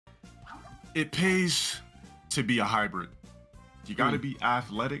It pays to be a hybrid. You gotta be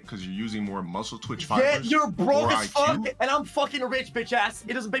athletic because you're using more muscle twitch fibers. Yeah, you're broke more as fuck, IQ. and I'm fucking rich, bitch ass.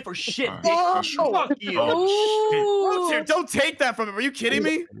 It doesn't pay for shit, Alright, bitch. that's true. Fuck you. Oh, LowTier, don't take that from him. Are you kidding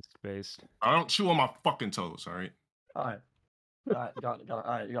me? Based. I don't chew on my fucking toes, all right? All right. All right, got it. All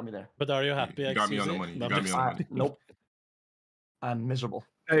right, you got me there. But are you happy? You got me on the xQc? money. You No, got I'm me just- on the money. Nope. I'm miserable.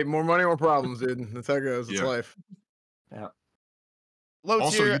 Hey, more money, more problems, dude. That's how it goes. It's Yeah. life. Yeah.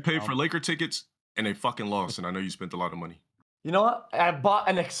 Also, you LowTier, paid for Laker tickets and they fucking lost, and I know you spent a lot of money. You know what? I bought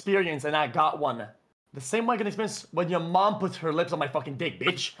an experience and I got one. The same way I can experience when your mom puts her lips on my fucking dick,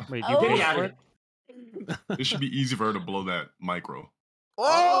 bitch. Wait, Oh. you Get paid me out for of it? here. It should be easy for her to blow that micro.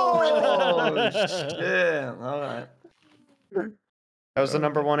 Oh, shit. All right. That was the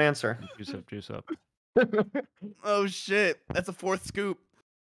 #1 answer. Juice up, juice up. oh shit, that's a 4th scoop.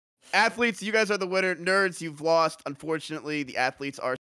 Athletes, you guys are the winner. Nerds, you've lost. Unfortunately, the athletes are